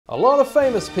A lot of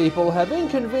famous people have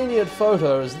inconvenient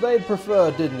photos they'd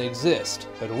prefer didn't exist,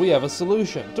 but we have a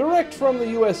solution, direct from the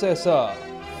USSR.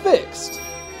 Fixed!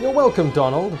 You're welcome,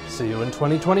 Donald. See you in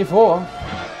 2024.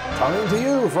 Coming to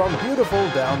you from beautiful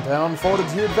downtown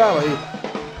Fortitude Valley,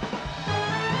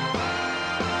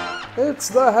 it's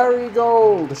the Harry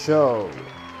Gold Show,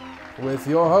 with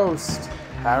your host,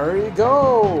 Harry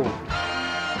Gold.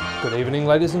 Good evening,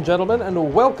 ladies and gentlemen,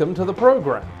 and welcome to the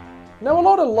program. Now, a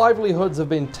lot of livelihoods have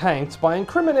been tanked by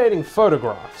incriminating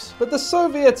photographs, but the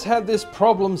Soviets had this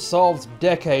problem solved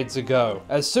decades ago.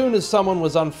 As soon as someone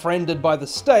was unfriended by the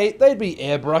state, they'd be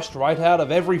airbrushed right out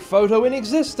of every photo in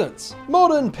existence.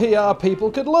 Modern PR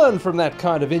people could learn from that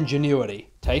kind of ingenuity.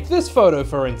 Take this photo,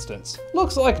 for instance.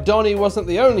 Looks like Donnie wasn't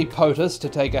the only POTUS to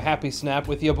take a happy snap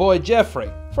with your boy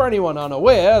Jeffrey. For anyone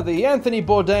unaware, the Anthony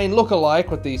Bourdain lookalike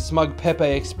with the smug Pepe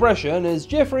expression is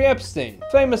Jeffrey Epstein,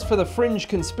 famous for the fringe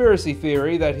conspiracy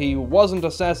theory that he wasn't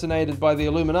assassinated by the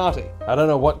Illuminati. I don't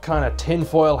know what kind of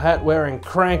tinfoil hat wearing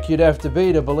crank you'd have to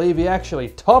be to believe he actually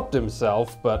topped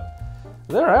himself, but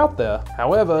they're out there.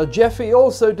 However, Jeffy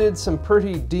also did some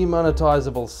pretty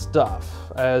demonetizable stuff.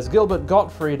 As Gilbert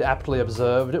Gottfried aptly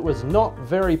observed, it was not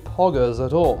very poggers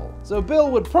at all. So Bill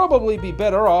would probably be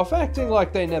better off acting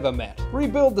like they never met.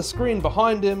 Rebuild the screen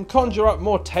behind him, conjure up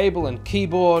more table and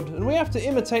keyboard, and we have to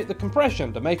imitate the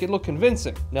compression to make it look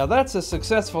convincing. Now that's a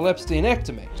successful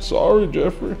Epsteinectomy. Sorry,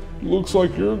 Jeffrey. Looks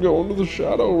like you're going to the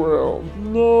shadow realm.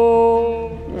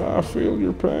 No, I feel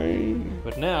your pain.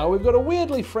 But now we've got a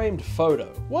weirdly framed photo.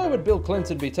 Why would Bill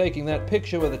Clinton be taking that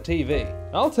picture with a TV?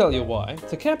 I'll tell you why.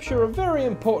 To capture a very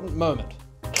important moment.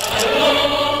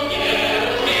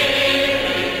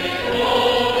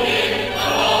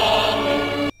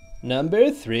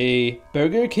 Number 3.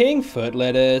 Burger King foot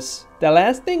lettuce. The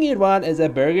last thing you'd want as a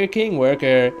Burger King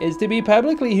worker is to be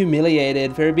publicly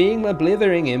humiliated for being a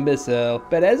blithering imbecile,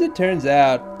 but as it turns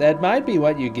out, that might be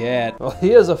what you get. Well,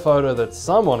 here's a photo that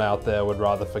someone out there would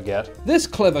rather forget. This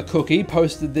clever cookie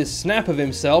posted this snap of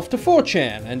himself to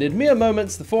 4chan, and in mere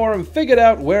moments the forum figured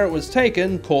out where it was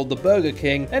taken, called the Burger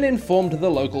King, and informed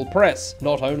the local press.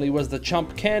 Not only was the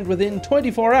chump canned within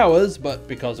 24 hours, but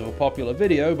because of a popular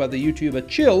video by the YouTuber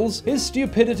Chills, his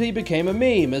stupidity became a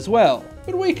meme as well.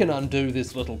 But we can undo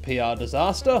this little PR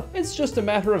disaster. It's just a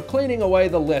matter of cleaning away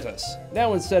the lettuce.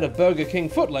 Now instead of Burger King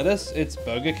foot lettuce, it's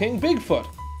Burger King Bigfoot.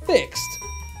 Fixed.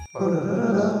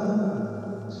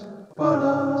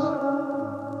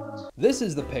 This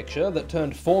is the picture that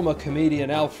turned former comedian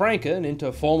Al Franken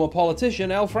into former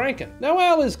politician Al Franken. Now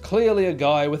Al is clearly a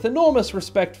guy with enormous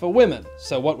respect for women,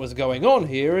 so what was going on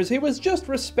here is he was just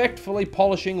respectfully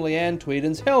polishing Leanne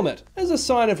Tweeden's helmet as a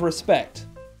sign of respect.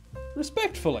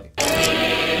 Respectfully.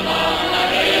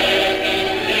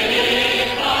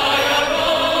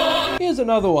 Here's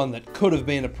another one that could have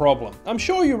been a problem. I'm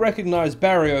sure you recognize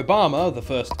Barry Obama, the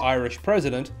first Irish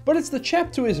president, but it's the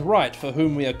chap to his right for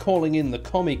whom we are calling in the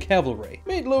commie cavalry.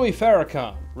 Meet Louis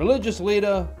Farrakhan, religious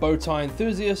leader, bow tie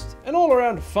enthusiast, and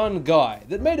all-around fun guy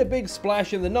that made a big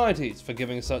splash in the 90s for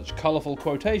giving such colourful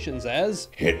quotations as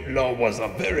Hitler was a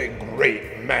very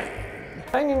great man.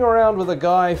 Hanging around with a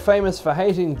guy famous for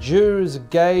hating Jews,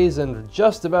 gays, and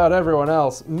just about everyone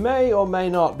else may or may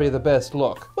not be the best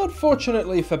look. But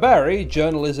fortunately for Barry,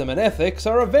 journalism and ethics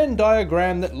are a Venn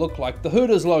diagram that look like the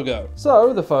Hooters logo.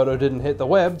 So the photo didn't hit the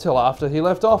web till after he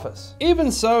left office.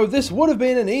 Even so, this would have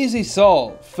been an easy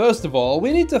solve. First of all,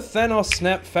 we need to Thanos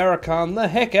snap Farrakhan the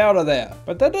heck out of there.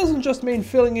 But that doesn't just mean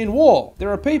filling in wall.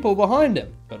 There are people behind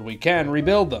him. But we can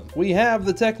rebuild them. We have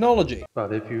the technology.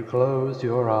 But if you close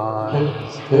your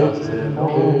eyes, does it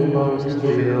almost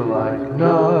feel like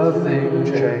nothing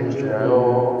changed at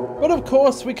all? But of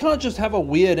course, we can't just have a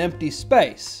weird empty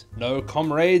space. No,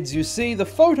 comrades, you see, the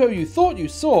photo you thought you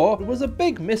saw was a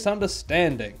big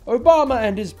misunderstanding. Obama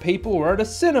and his people were at a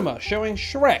cinema showing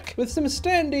Shrek, with some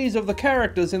standees of the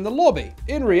characters in the lobby.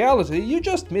 In reality, you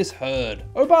just misheard.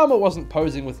 Obama wasn't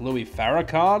posing with Louis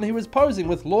Farrakhan, he was posing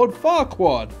with Lord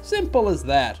Farquaad. Simple as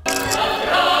that.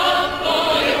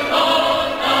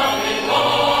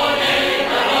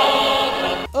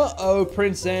 Uh-oh,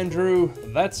 Prince Andrew,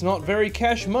 that's not very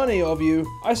cash money of you.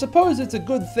 I suppose it's a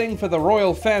good thing for the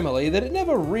royal family that it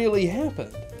never really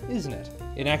happened, isn't it?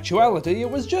 In actuality, it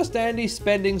was just Andy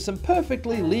spending some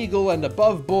perfectly legal and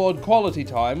above-board quality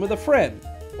time with a friend.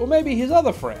 Or maybe his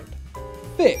other friend.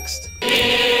 Fixed.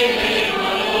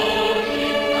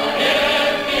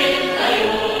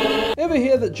 Ever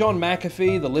hear that John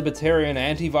McAfee, the libertarian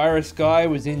antivirus guy,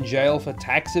 was in jail for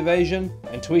tax evasion?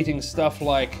 And tweeting stuff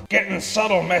like, Getting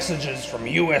subtle messages from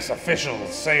US officials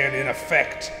saying in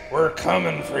effect, "We're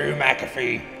coming for you,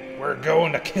 McAfee. we're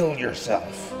going to kill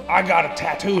yourself. I got a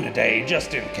tattoo today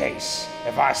just in case.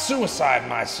 If I suicide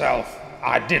myself,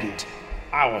 I didn't.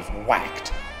 I was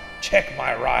whacked. Check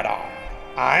my right arm.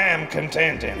 I am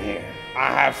content in here. I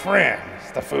have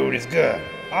friends. The food is good.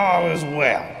 All is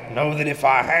well. Know that if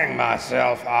I hang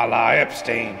myself a la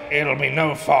Epstein, it'll be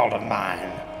no fault of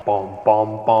mine. Bom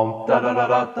bom bom da da da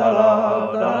da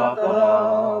da da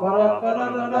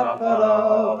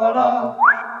da.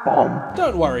 Bom.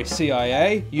 Don't worry,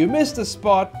 CIA. You missed a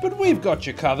spot, but we've got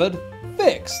you covered.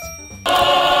 Fixed.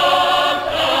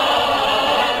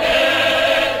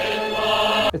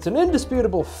 It's an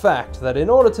indisputable fact that in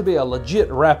order to be a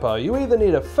legit rapper, you either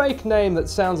need a fake name that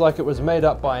sounds like it was made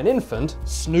up by an infant,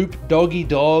 Snoop Doggy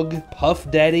Dogg,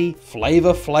 Puff Daddy,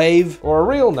 Flavor Flav, or a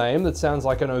real name that sounds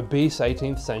like an obese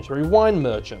 18th century wine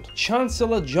merchant,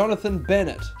 Chancellor Jonathan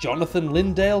Bennett, Jonathan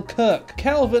Lindale Kirk,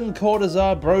 Calvin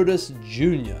Cortazar Brodus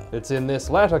Jr. It's in this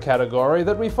latter category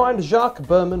that we find Jacques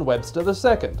Berman Webster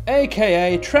II,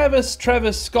 aka Travis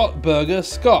Scott Burger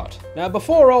Scott. Now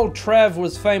before old Trav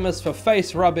was famous for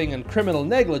face rubbing and criminal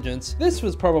negligence, this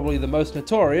was probably the most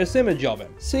notorious image of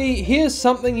him. See, here's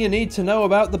something you need to know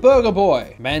about the Burger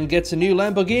Boy. Man gets a new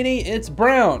Lamborghini, it's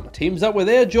brown. Teams up with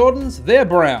Air Jordans, they're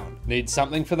brown. Need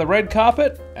something for the red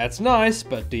carpet? That's nice,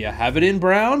 but do you have it in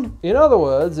brown? In other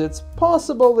words, it's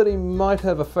possible that he might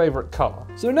have a favorite color.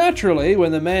 So naturally,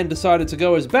 when the man decided to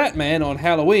go as Batman on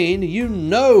Halloween, you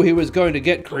know he was going to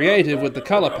get creative with the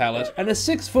color palette, and a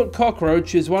 6-foot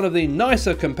cockroach is one of the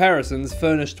nicer comparisons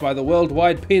furnished by the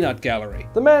Worldwide Peanut Gallery.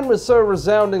 The man was so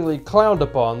resoundingly clowned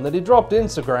upon that he dropped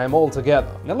Instagram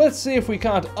altogether. Now let's see if we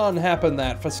can't unhappen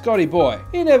that for Scotty Boy.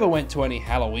 He never went to any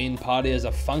Halloween party as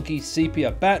a funky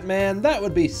sepia Batman. That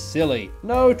would be silly.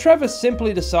 No, Travis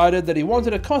simply decided that he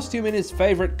wanted a costume in his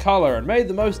favorite color and made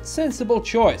the most sensible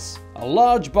choice. A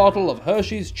large bottle of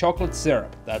Hershey's chocolate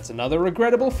syrup. That's another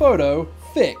regrettable photo.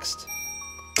 Fixed.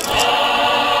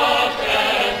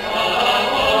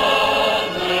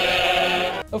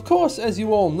 Of course, as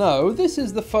you all know, this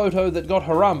is the photo that got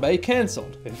Harambe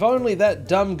cancelled. If only that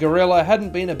dumb gorilla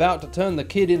hadn't been about to turn the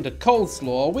kid into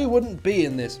coleslaw, we wouldn't be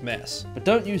in this mess. But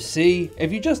don't you see?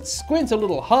 If you just squint a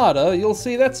little harder, you'll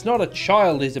see that's not a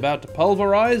child he's about to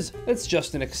pulverize. It's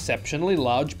just an exceptionally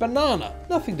large banana.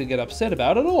 Nothing to get upset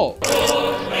about at all.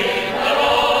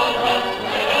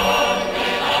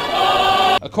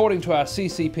 According to our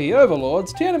CCP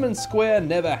overlords, Tiananmen Square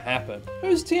never happened.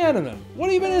 Who's Tiananmen?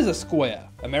 What even is a square?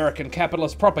 American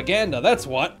capitalist propaganda, that's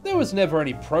what. There was never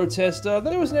any protester,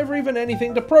 there was never even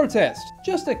anything to protest.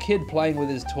 Just a kid playing with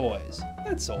his toys.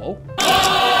 That's all.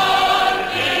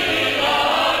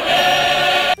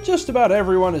 Just about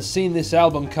everyone has seen this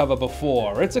album cover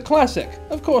before. It's a classic.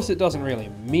 Of course, it doesn't really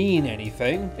mean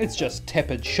anything. It's just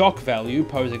tepid shock value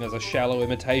posing as a shallow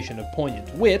imitation of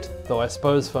poignant wit, though I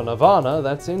suppose for Nirvana,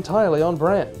 that's entirely on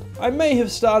brand. I may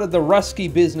have started the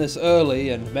Rusky business early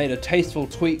and made a tasteful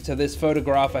tweak to this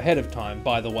photograph ahead of time,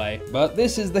 by the way, but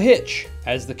this is the hitch.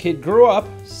 As the kid grew up,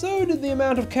 so did the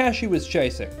amount of cash he was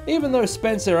chasing. Even though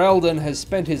Spencer Eldon has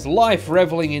spent his life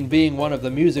reveling in being one of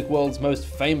the music world's most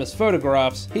famous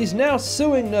photographs, he's now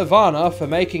suing Nirvana for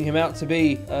making him out to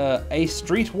be, a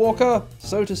streetwalker,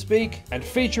 so to speak, and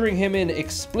featuring him in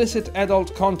explicit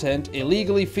adult content,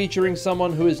 illegally featuring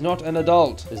someone who is not an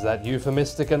adult. Is that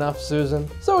euphemistic enough, Susan?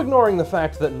 So ignoring the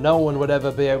fact that no one would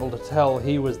ever be able to tell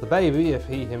he was the baby if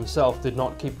he himself did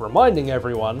not keep reminding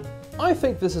everyone, I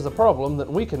think this is a problem that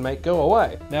we can make go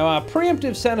away. Now, our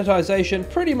preemptive sanitization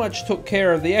pretty much took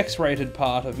care of the X-rated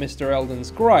part of Mr. Eldon's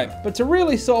gripe, but to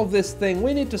really solve this thing,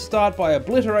 we need to start by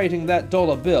obliterating that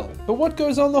dollar bill. But what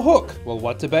goes on the hook? Well,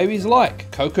 what do babies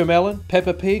like? Cocomelon?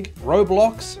 Peppa Pig?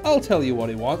 Roblox? I'll tell you what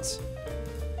he wants.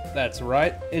 That's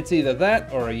right, it's either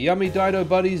that or a yummy Dido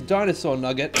Buddies dinosaur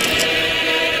nugget.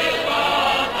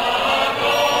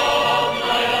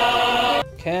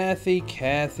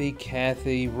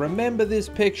 Kathy, remember this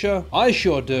picture? I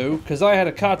sure do, because I had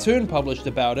a cartoon published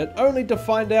about it, only to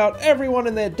find out everyone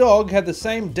and their dog had the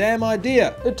same damn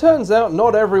idea. It turns out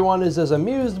not everyone is as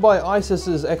amused by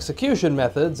ISIS's execution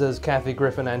methods as Kathy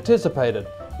Griffin anticipated,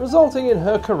 resulting in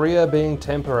her career being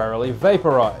temporarily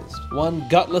vaporized. One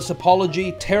gutless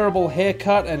apology, terrible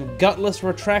haircut, and gutless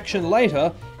retraction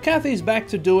later, Kathy's back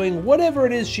to doing whatever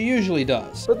it is she usually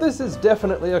does. But this is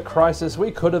definitely a crisis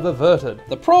we could have averted.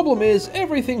 The problem is,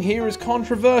 everything here is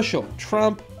controversial.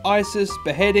 Trump, ISIS,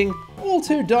 beheading, all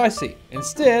too dicey.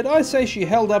 Instead, I say she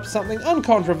held up something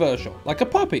uncontroversial, like a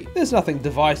puppy. There's nothing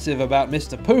divisive about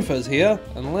Mr. Poofers here,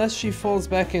 unless she falls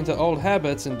back into old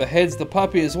habits and beheads the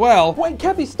puppy as well. Wait,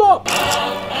 Kathy, stop!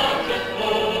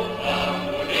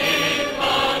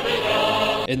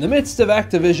 In the midst of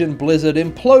Activision Blizzard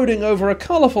imploding over a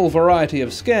colourful variety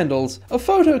of scandals, a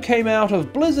photo came out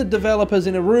of Blizzard developers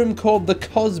in a room called the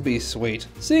Cosby Suite.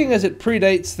 Seeing as it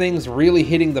predates things really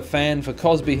hitting the fan for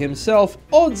Cosby himself,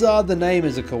 odds are the name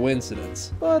is a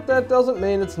coincidence. But that doesn't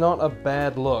mean it's not a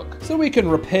bad look. So we can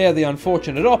repair the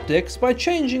unfortunate optics by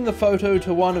changing the photo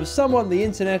to one of someone the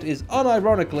internet is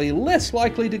unironically less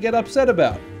likely to get upset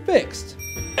about. Fixed.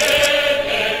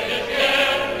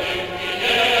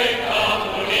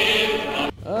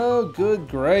 Oh, good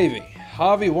gravy.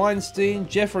 Harvey Weinstein,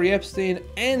 Jeffrey Epstein,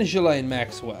 and Ghislaine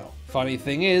Maxwell. Funny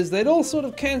thing is, they'd all sort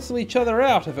of cancel each other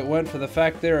out if it weren't for the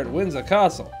fact they're at Windsor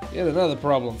Castle. Yet another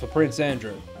problem for Prince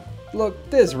Andrew. Look,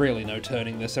 there's really no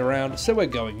turning this around, so we're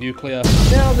going nuclear.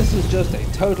 Now this is just a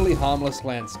totally harmless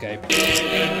landscape.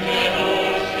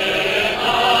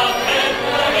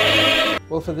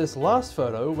 Well, for this last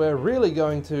photo, we're really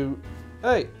going to...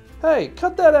 Hey,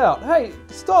 cut that out! Hey,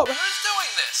 stop! Who's doing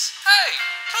this? Hey,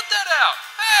 cut that out!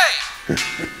 Hey!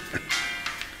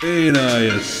 Ain't I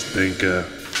a stinker?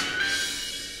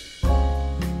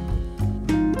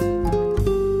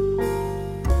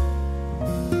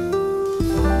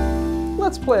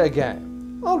 Let's play a game.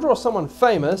 I'll draw someone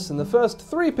famous, and the first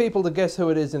 3 people to guess who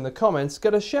it is in the comments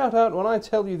get a shout out when I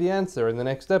tell you the answer in the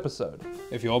next episode.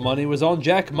 If your money was on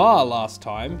Jack Ma last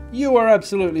time, you were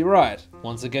absolutely right.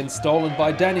 Once again stolen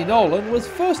by Danny Nolan was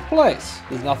first place.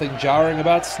 There's nothing jarring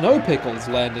about Snow Pickles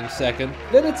landing second.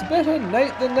 Then it's better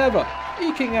Nate than never,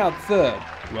 eking out third.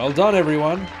 Well done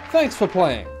everyone, thanks for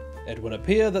playing. It would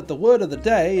appear that the word of the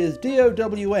day is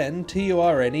DOWNTURNED,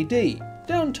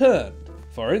 downturned.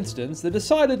 For instance, the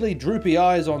decidedly droopy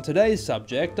eyes on today's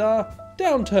subject are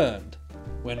downturned.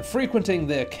 When frequenting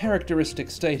their characteristic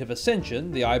state of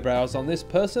ascension, the eyebrows on this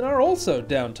person are also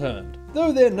downturned.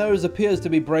 Though their nose appears to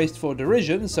be braced for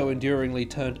derision, so enduringly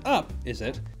turned up, is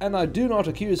it? And I do not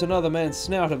accuse another man's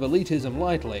snout of elitism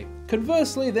lightly.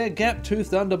 Conversely, their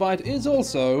gap-toothed underbite is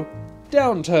also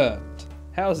downturned.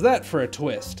 How's that for a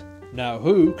twist? Now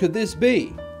who could this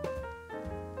be?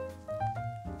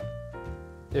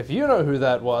 If you know who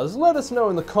that was, let us know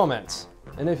in the comments.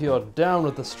 And if you're down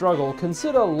with the struggle,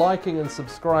 consider liking and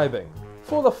subscribing.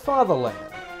 For the fatherland.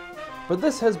 But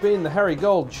this has been the Harry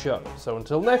Gold Show, so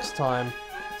until next time,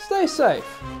 stay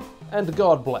safe, and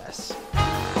God bless.